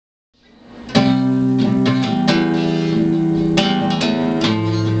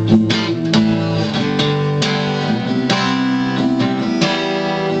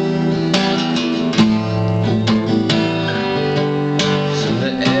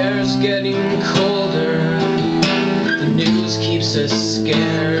getting colder, the news keeps us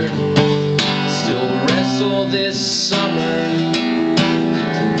scared. Still wrestle this summer,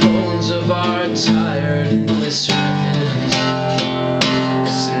 the bones of our tired and blistered hands.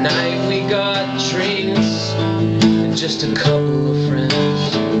 'Cause tonight we got drinks and just a couple of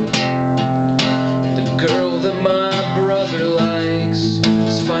friends. The girl that my brother likes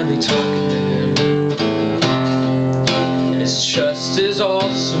is finally talking to him, and his chest is all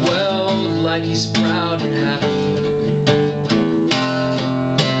swelled like he's proud and happy.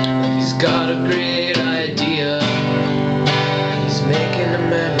 He's got a great idea, he's making a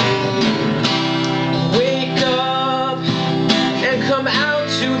memory. Wake up and come out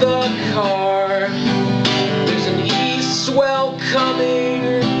to the car. There's an east swell coming,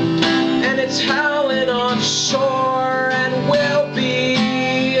 and it's howling offshore, and we'll be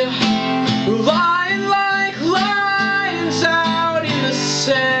lying like lions out in the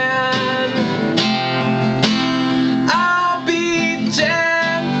sand. I'll be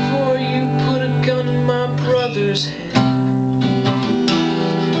dead before you put a gun in my brother's hand.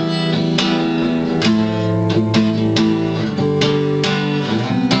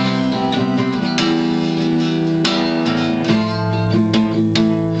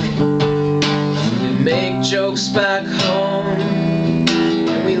 Make jokes back home,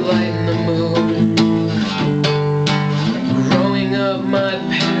 and we lighten the mood. Growing up, my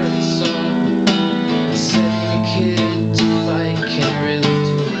parents saw and said, "You kid, to fight can't really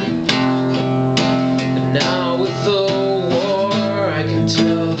do it." But now with the war, I can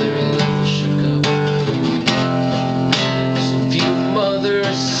tell they're a little shook up. Some few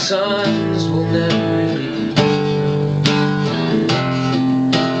mothers' sons will never really be.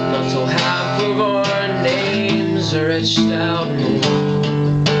 Not till half of our names are etched out in the wall,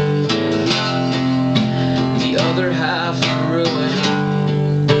 the other half ruined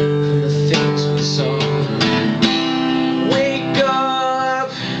from the things we saw. Wake up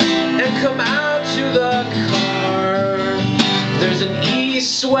and come out to the car. There's an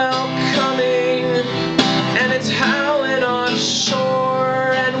east swell coming, and it's howling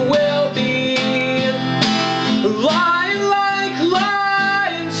offshore, and we'll be lying like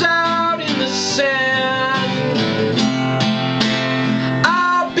lions out in the sand.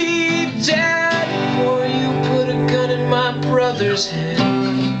 I'll be dead before you put a gun in my brother's hand.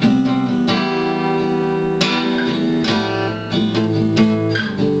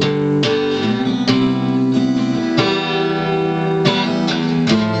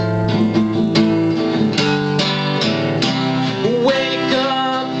 Wake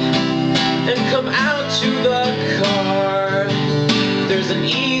up and come out to the car. There's an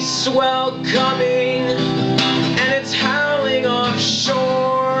east swell coming, and it's howling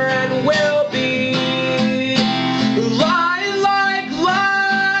offshore, and we'll be lying like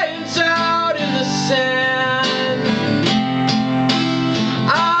lions out in the sand.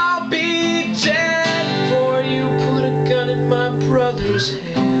 I'll be dead before you put a gun in my brother's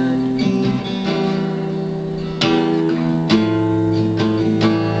hand.